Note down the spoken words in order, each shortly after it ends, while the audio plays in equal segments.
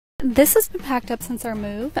This has been packed up since our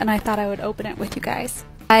move, and I thought I would open it with you guys.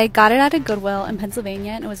 I got it at a Goodwill in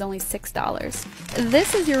Pennsylvania, and it was only $6.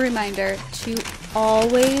 This is your reminder to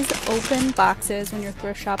always open boxes when you're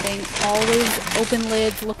thrift shopping, always open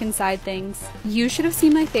lids, look inside things. You should have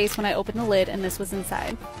seen my face when I opened the lid and this was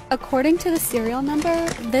inside. According to the serial number,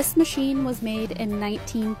 this machine was made in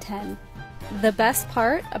 1910. The best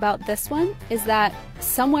part about this one is that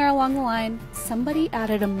somewhere along the line, somebody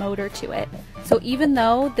added a motor to it. So even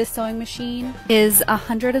though this sewing machine is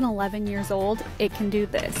 111 years old, it can do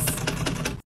this.